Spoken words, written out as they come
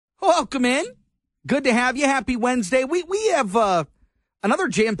welcome in. Good to have you. Happy Wednesday. We have another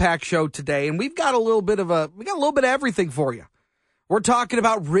jam-packed show today, and we've got a little bit of everything for you. We're talking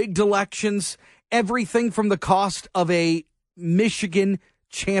about rigged elections, everything from the cost of a Michigan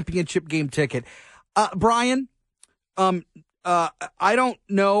championship game ticket. Brian, I don't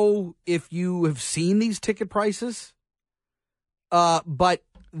know if you have seen these ticket prices, but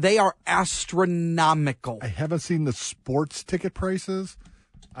they are astronomical. I haven't seen the sports ticket prices.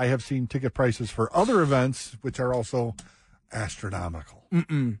 I have seen ticket prices for other events, which are also astronomical.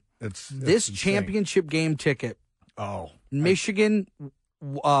 It's this insane. championship game ticket. Oh, Michigan,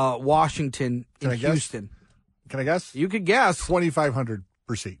 Washington, and Houston. Can I guess? You could guess. $2,500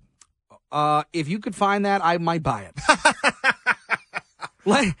 per seat. If you could find that, I might buy it.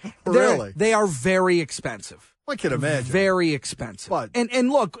 Really? They are very expensive. I can imagine. Very expensive. But, and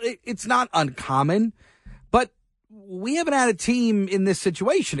look, it's not uncommon, but we haven't had a team in this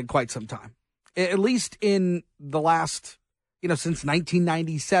situation in quite some time, at least in the last, since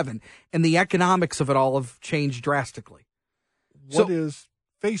 1997. And the economics of it all have changed drastically. What is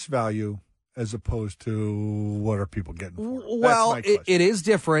face value as opposed to what are people getting for it? Well, it is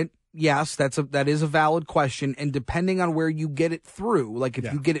different. Yes, that is a valid question. And depending on where you get it through, like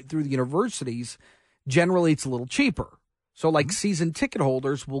if you get it through the universities, generally it's a little cheaper. So like season ticket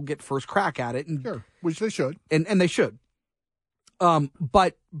holders will get first crack at it. And, sure, which they should. And they should.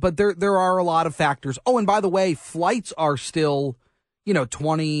 But there are a lot of factors. Oh, and by the way, flights are still,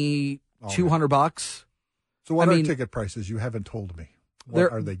 $200. So what are ticket prices? You haven't told me.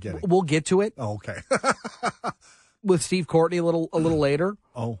 What are they getting? We'll get to it. Oh, okay. With Steve Courtney a little later.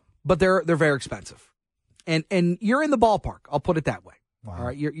 Oh. But they're very expensive. And you're in the ballpark. I'll put it that way. Wow. All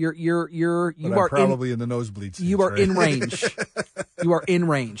right. You are probably in the nosebleed seats. You are right? in range. You are in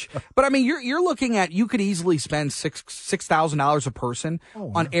range. But I mean, you're looking at, you could easily spend $6,000 a person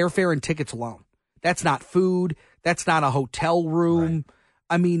on airfare and tickets alone. That's not food. That's not a hotel room. Right.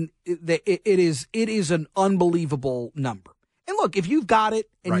 I mean, it is an unbelievable number. And look, if you've got it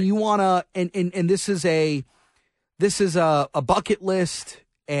and you want to, and this is a bucket list,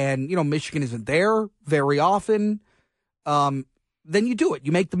 and Michigan isn't there very often, then you do it.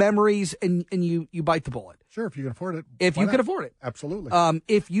 You make the memories and you bite the bullet. Sure, if you can afford it. If you can afford it. Absolutely.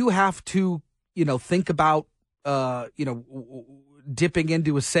 If you have to, think about, dipping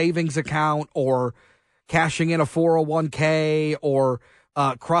into a savings account or cashing in a 401k or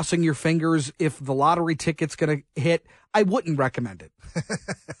crossing your fingers if the lottery ticket's going to hit, I wouldn't recommend it.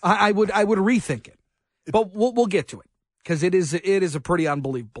 I would rethink it. But we'll get to it because it is a pretty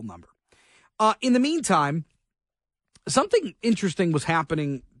unbelievable number. In the meantime, something interesting was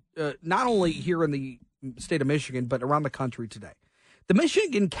happening not only here in the state of Michigan, but around the country today. The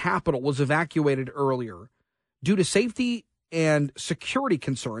Michigan Capitol was evacuated earlier due to safety and security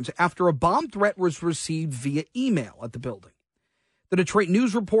concerns after a bomb threat was received via email at the building. The Detroit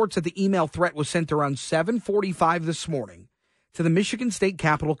News reports that the email threat was sent around 7:45 this morning to the Michigan State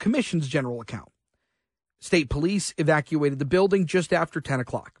Capitol Commission's general account. State police evacuated the building just after 10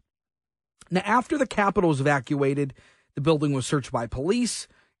 o'clock. Now, after the Capitol was evacuated, the building was searched by police.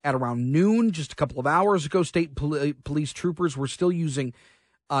 At around noon, just a couple of hours ago, state police troopers were still using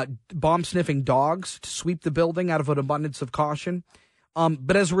bomb-sniffing dogs to sweep the building out of an abundance of caution.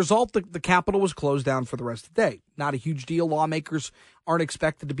 But as a result, the Capitol was closed down for the rest of the day. Not a huge deal. Lawmakers aren't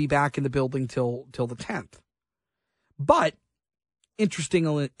expected to be back in the building till the 10th. But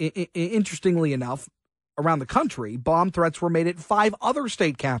interestingly enough, around the country, bomb threats were made at 5 other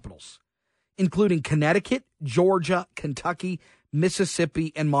state capitals, including Connecticut, Georgia, Kentucky,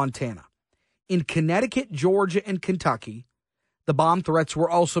 Mississippi, and Montana. In Connecticut, Georgia, and Kentucky, the bomb threats were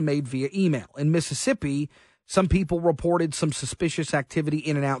also made via email. In Mississippi, some people reported some suspicious activity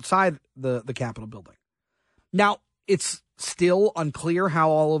in and outside the Capitol building. Now, it's still unclear how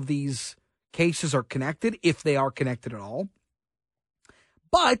all of these cases are connected, if they are connected at all.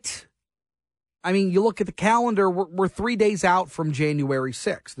 But, I mean, you look at the calendar, we're 3 days out from January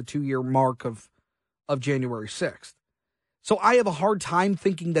 6th, the 2-year mark of January 6th. So I have a hard time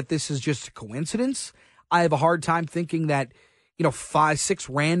thinking that this is just a coincidence. I have a hard time thinking that, 5-6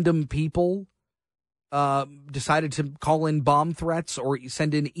 random people decided to call in bomb threats or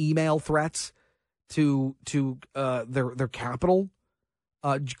send in email threats to their capital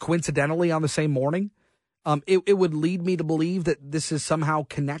coincidentally on the same morning. It would lead me to believe that this is somehow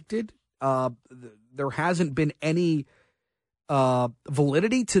connected. There hasn't been any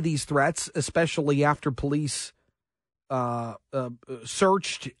validity to these threats, especially after police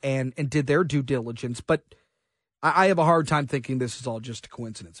searched and did their due diligence. But I have a hard time thinking this is all just a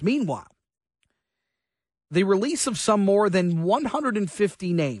coincidence. Meanwhile, the release of some more than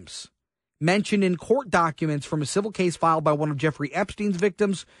 150 names mentioned in court documents from a civil case filed by one of Jeffrey Epstein's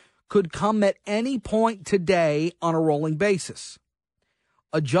victims could come at any point today on a rolling basis.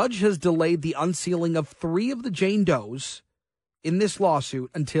 A judge has delayed the unsealing of 3 of the Jane Does in this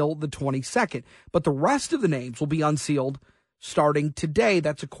lawsuit until the 22nd, but the rest of the names will be unsealed starting today.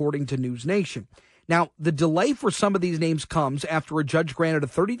 That's according to News Nation. Now, the delay for some of these names comes after a judge granted a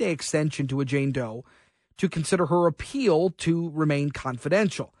 30-day extension to a Jane Doe to consider her appeal to remain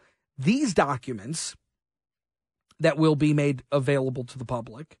confidential. These documents that will be made available to the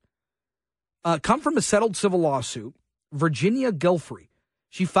public come from a settled civil lawsuit. Virginia Gilfrey,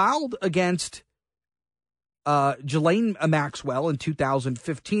 she filed against Ghislaine Maxwell in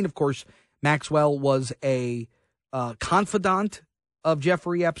 2015. Of course, Maxwell was a confidant of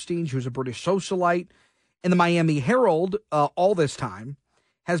Jeffrey Epstein. She was a British socialite. And the Miami Herald, all this time,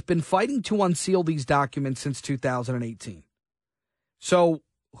 has been fighting to unseal these documents since 2018. So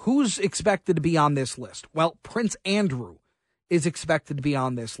who's expected to be on this list? Well, Prince Andrew is expected to be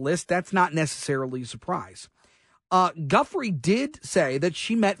on this list. That's not necessarily a surprise. Guthrie did say that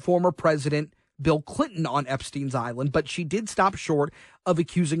she met former President Bill Clinton on Epstein's Island, but she did stop short of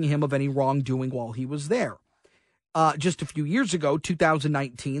accusing him of any wrongdoing while he was there. Just a few years ago,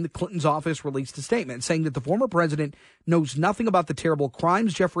 2019, the Clinton's office released a statement saying that the former president knows nothing about the terrible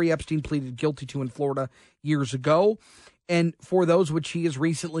crimes Jeffrey Epstein pleaded guilty to in Florida years ago, and for those which he has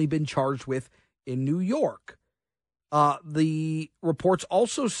recently been charged with in New York. The reports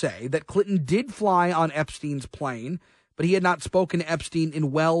also say that Clinton did fly on Epstein's plane, but he had not spoken to Epstein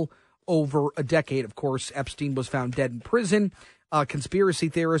in well over a decade. Of course, Epstein was found dead in prison. Conspiracy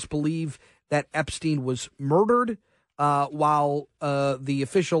theorists believe that Epstein was murdered, while the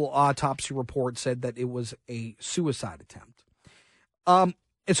official autopsy report said that it was a suicide attempt.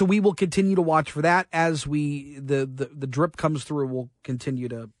 And so we will continue to watch for that as the drip comes through. We'll continue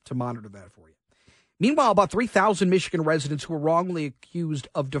to monitor that for you. Meanwhile, about 3,000 Michigan residents who were wrongly accused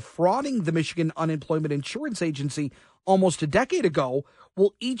of defrauding the Michigan Unemployment Insurance Agency almost a decade ago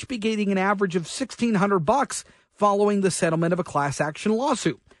will each be getting an average of $1,600 following the settlement of a class action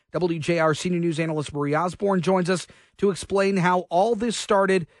lawsuit. WJR senior news analyst Marie Osborne joins us to explain how all this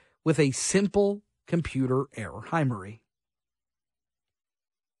started with a simple computer error. Hi, Marie.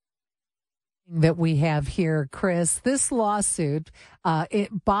 That we have here, Chris. This lawsuit,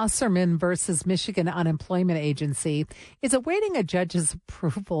 Bosserman versus Michigan Unemployment Agency, is awaiting a judge's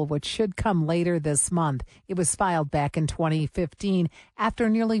approval, which should come later this month. It was filed back in 2015 after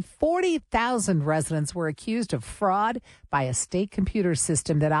nearly 40,000 residents were accused of fraud by a state computer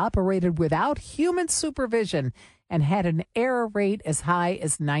system that operated without human supervision and had an error rate as high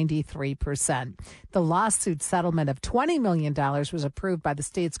as 93%. The lawsuit settlement of $20 million was approved by the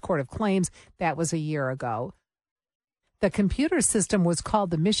state's Court of Claims. That was a year ago. The computer system was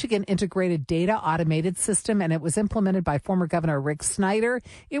called the Michigan Integrated Data Automated System, and it was implemented by former Governor Rick Snyder.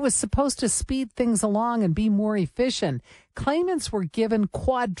 It was supposed to speed things along and be more efficient. Claimants were given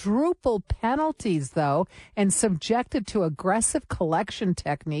quadruple penalties, though, and subjected to aggressive collection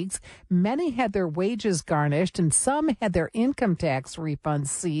techniques. Many had their wages garnished, and some had their income tax refunds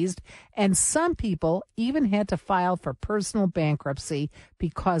seized, and some people even had to file for personal bankruptcy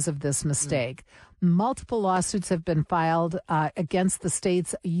because of this mistake. Multiple lawsuits have been filed against the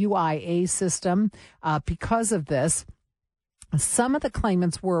state's UIA system because of this. Some of the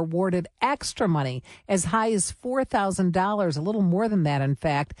claimants were awarded extra money, as high as $4,000, a little more than that, in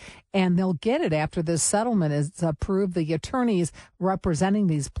fact, and they'll get it after this settlement is approved. The attorneys representing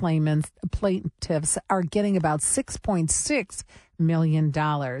these plaintiffs are getting about $6.6 million.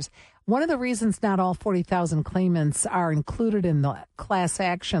 One of the reasons not all 40,000 claimants are included in the class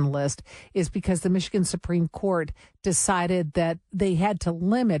action list is because the Michigan Supreme Court decided that they had to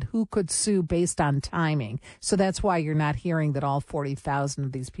limit who could sue based on timing. So that's why you're not hearing that all 40,000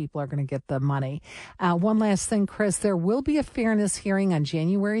 of these people are going to get the money. One last thing, Chris, there will be a fairness hearing on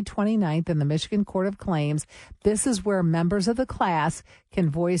January 29th in the Michigan Court of Claims. This is where members of the class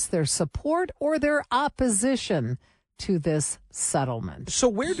can voice their support or their opposition to this settlement. So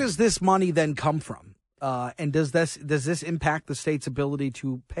where does this money then come from? And does this impact the state's ability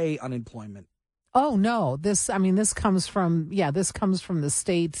to pay unemployment? Oh, no. This comes from the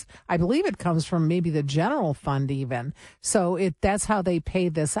states. I believe it comes from maybe the general fund even. So that's how they pay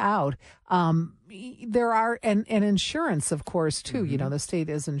this out. There are, and insurance, of course, too. Mm-hmm. You know, the state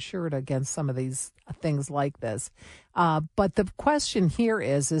is insured against some of these things like this. But the question here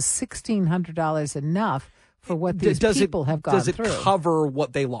is $1,600 enough for what these people have gone through. Does it cover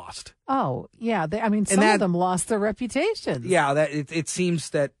what they lost? Oh, yeah. Some of them lost their reputations. Yeah, that it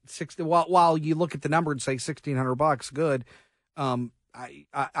seems that while you look at the number and say $1,600, good.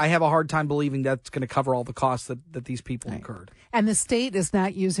 I have a hard time believing that's going to cover all the costs that these people incurred. And the state is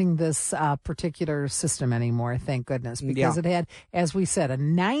not using this particular system anymore, thank goodness, because it had, as we said, a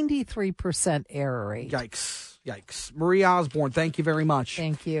 93% error rate. Yikes. Marie Osborne, thank you very much.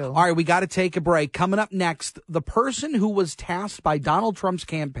 Thank you. All right, we got to take a break. Coming up next, the person who was tasked by Donald Trump's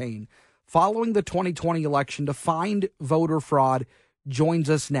campaign following the 2020 election to find voter fraud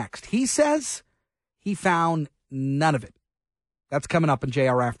joins us next. He says he found none of it. That's coming up in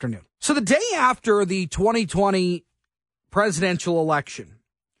JR Afternoon. So the day after the 2020 presidential election,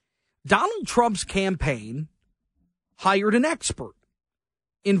 Donald Trump's campaign hired an expert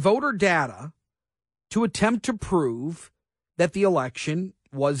in voter data to attempt to prove that the election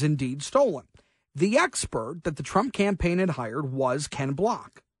was indeed stolen. The expert that the Trump campaign had hired was Ken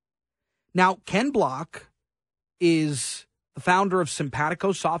Block. Now, Ken Block is the founder of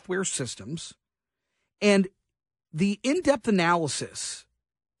Simpatico Software Systems, and the in-depth analysis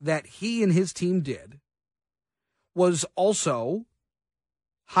that he and his team did was also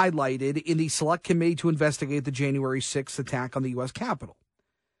highlighted in the Select Committee to investigate the January 6th attack on the U.S. Capitol.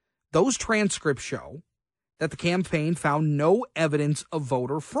 Those transcripts show that the campaign found no evidence of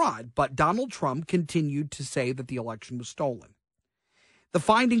voter fraud, but Donald Trump continued to say that the election was stolen. The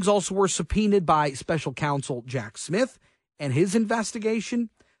findings also were subpoenaed by special counsel Jack Smith and his investigation,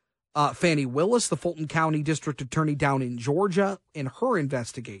 Fannie Willis, the Fulton County District Attorney down in Georgia, in her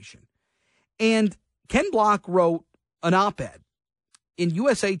investigation. And Ken Block wrote an op-ed in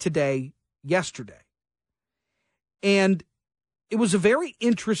USA Today yesterday. And it was a very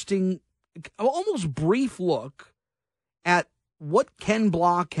interesting, almost brief look at what Ken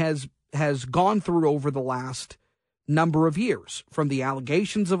Block has gone through over the last number of years, from the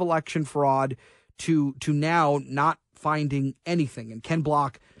allegations of election fraud to now not finding anything. And Ken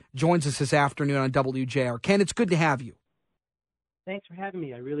Block joins us this afternoon on WJR. Ken, it's good to have you. Thanks for having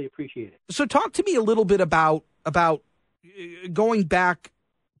me. I really appreciate it. So talk to me a little bit about going back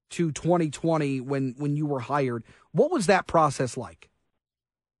to 2020 when you were hired. What was that process like?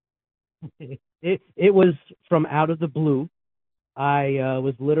 It was from out of the blue. I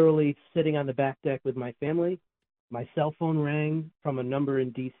was literally sitting on the back deck with my family. My cell phone rang from a number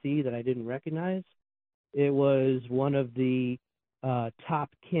in D.C. that I didn't recognize. It was one of the top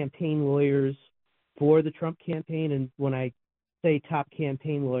campaign lawyers for the Trump campaign. And when I say top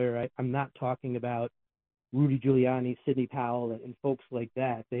campaign lawyer, I'm not talking about Rudy Giuliani, Sidney Powell, and folks like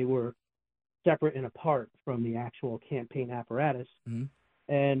that. They were separate and apart from the actual campaign apparatus.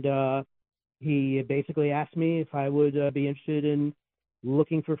 Mm-hmm. And he basically asked me if I would be interested in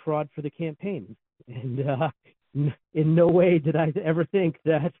looking for fraud for the campaign. And in no way did I ever think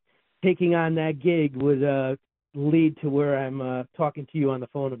that taking on that gig would lead to where I'm talking to you on the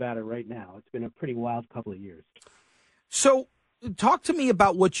phone about it right now. It's been a pretty wild couple of years. So talk to me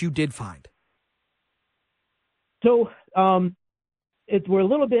about what you did find. So we're a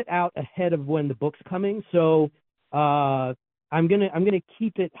little bit out ahead of when the book's coming. So I'm gonna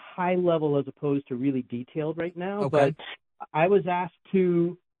keep it high level as opposed to really detailed right now. Okay. But I was asked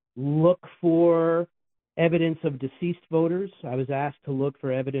to look for evidence of deceased voters. I was asked to look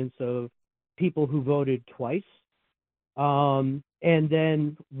for evidence of people who voted twice. And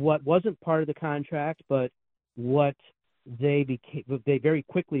then what wasn't part of the contract, but what they very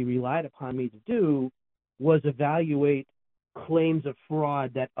quickly relied upon me to do was evaluate claims of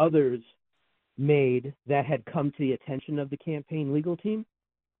fraud that others made that had come to the attention of the campaign legal team.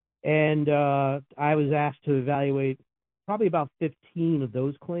 And I was asked to evaluate probably about 15 of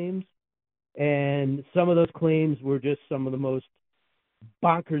those claims. And some of those claims were just some of the most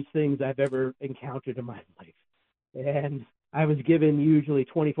bonkers things I've ever encountered in my life. And I was given usually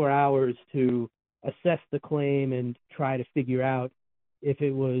 24 hours to assess the claim and try to figure out if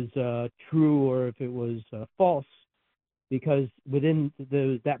it was true or if it was false, because within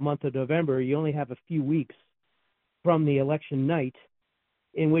that month of November, you only have a few weeks from the election night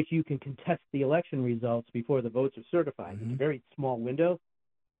in which you can contest the election results before the votes are certified. Mm-hmm. It's a very small window.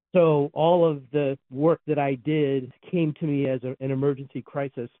 So all of the work that I did came to me as an emergency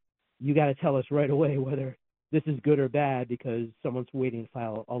crisis. You got to tell us right away whether this is good or bad, because someone's waiting to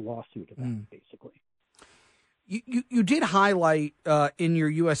file a lawsuit about it, basically. You did highlight in your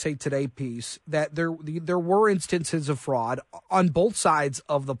USA Today piece that there were instances of fraud on both sides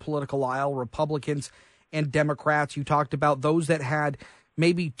of the political aisle, Republicans and Democrats. You talked about those that had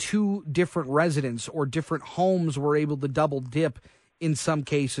maybe two different residents or different homes were able to double dip in some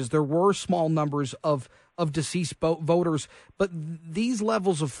cases. There were small numbers of deceased voters, but these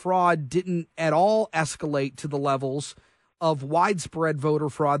levels of fraud didn't at all escalate to the levels of widespread voter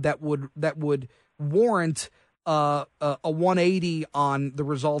fraud that would warrant a 180 on the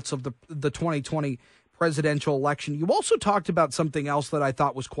results of the 2020 presidential election. You also talked about something else that I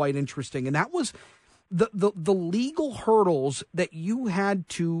thought was quite interesting, and that was the legal hurdles that you had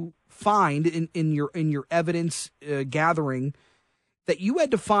to find in your evidence gathering, that you had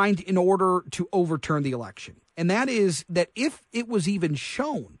to find in order to overturn the election. And that is that if it was even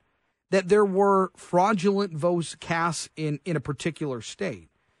shown that there were fraudulent votes cast in a particular state,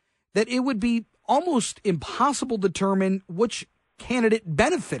 that it would be almost impossible to determine which candidate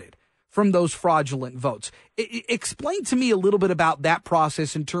benefited from those fraudulent votes. Explain to me a little bit about that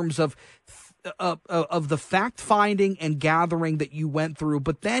process in terms of the fact-finding and gathering that you went through,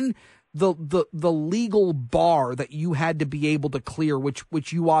 but then the legal bar that you had to be able to clear,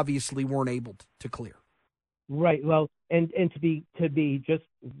 which you obviously weren't able to clear. Right. Well, and to be just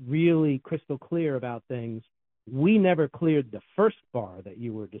really crystal clear about things, we never cleared the first bar that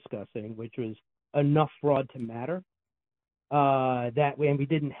you were discussing, which was enough fraud to matter. That way, and we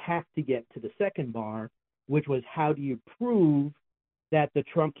didn't have to get to the second bar, which was how do you prove that the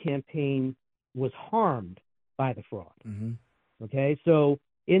Trump campaign was harmed by the fraud? Mm-hmm. Okay, so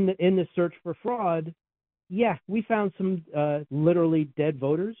in the search for fraud, yeah, we found some literally dead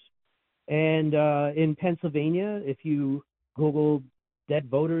voters. And in Pennsylvania, if you Google dead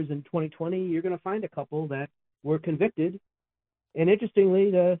voters in 2020, you're going to find a couple that were convicted. And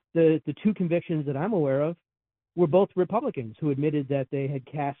interestingly, the two convictions that I'm aware of were both Republicans who admitted that they had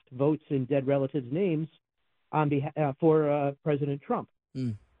cast votes in dead relatives' names on behalf for President Trump.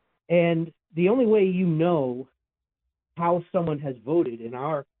 Mm. And the only way you know how someone has voted in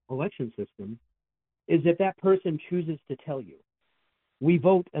our election system is if that person chooses to tell you. We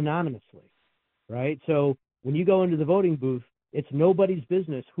vote anonymously, right? So when you go into the voting booth, it's nobody's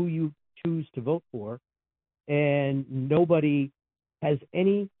business who you choose to vote for, and nobody has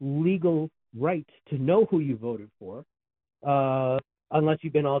any legal right to know who you voted for, unless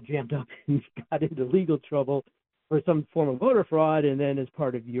you've been all jammed up and got into legal trouble for some form of voter fraud, and then as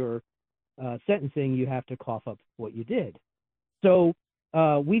part of your sentencing, you have to cough up what you did. So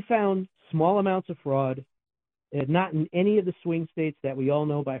we found small amounts of fraud, not in any of the swing states that we all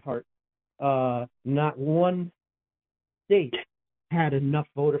know by heart. Not one state had enough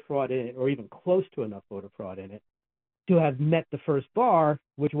voter fraud in it, or even close to enough voter fraud in it, to have met the first bar,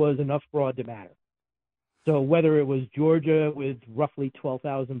 which was enough fraud to matter. So whether it was Georgia with roughly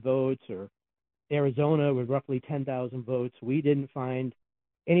 12,000 votes or Arizona with roughly 10,000 votes, we didn't find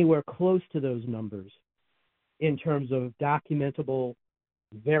anywhere close to those numbers in terms of documentable,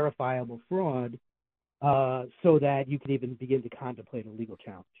 verifiable fraud, so that you could even begin to contemplate a legal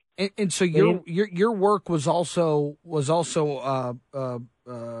challenge. And so your work was also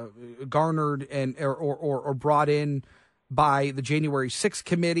garnered and or brought in by the January 6th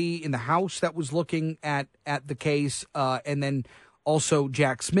committee in the House that was looking at the case, and then also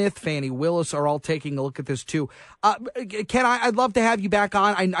Jack Smith, Fani Willis are all taking a look at this too. Ken, I'd love to have you back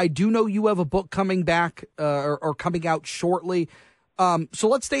on. I do know you have a book coming back or coming out shortly. So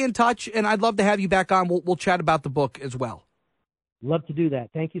let's stay in touch, and I'd love to have you back on. We'll chat about the book as well. Love to do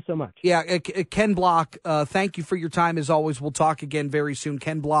that. Thank you so much. Yeah, Ken Block, thank you for your time as always. We'll talk again very soon.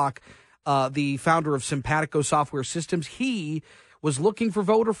 Ken Block, the founder of Simpatico Software Systems. He was looking for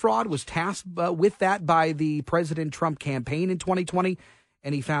voter fraud, was tasked with that by the President Trump campaign in 2020,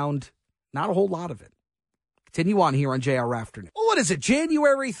 and he found not a whole lot of it. Continue on here on JR Afternoon. Well, what is it,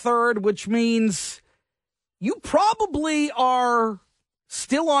 January 3rd, which means you probably are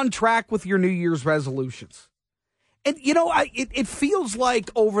still on track with your New Year's resolutions. And, you know, it feels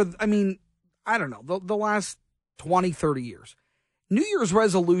like I don't know, the last 20, 30 years, New Year's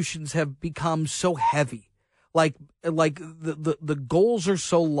resolutions have become so heavy. Like the goals are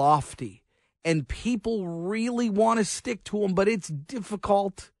so lofty and people really want to stick to them, but it's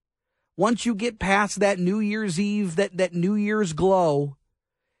difficult. Once you get past that New Year's Eve, that New Year's glow,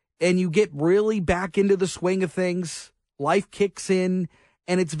 and you get really back into the swing of things, life kicks in.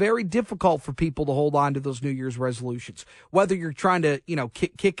 And it's very difficult for people to hold on to those New Year's resolutions. Whether you're trying to,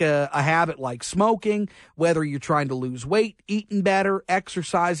 kick a habit like smoking, whether you're trying to lose weight, eating better,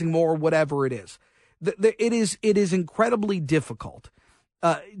 exercising more, whatever it is. It is incredibly difficult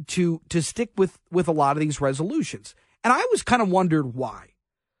to stick with a lot of these resolutions. And I always kind of wondered why.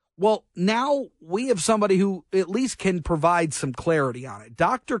 Well, now we have somebody who at least can provide some clarity on it.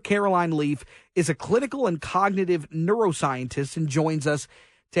 Dr. Caroline Leaf is a clinical and cognitive neuroscientist and joins us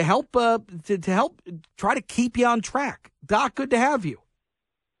to help try to keep you on track. Doc, good to have you.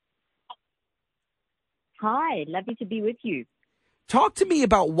 Hi, lovely to be with you. Talk to me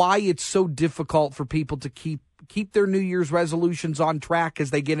about why it's so difficult for people to keep their New Year's resolutions on track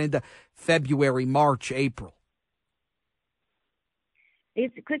as they get into February, March, April.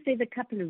 Chris, there's a couple of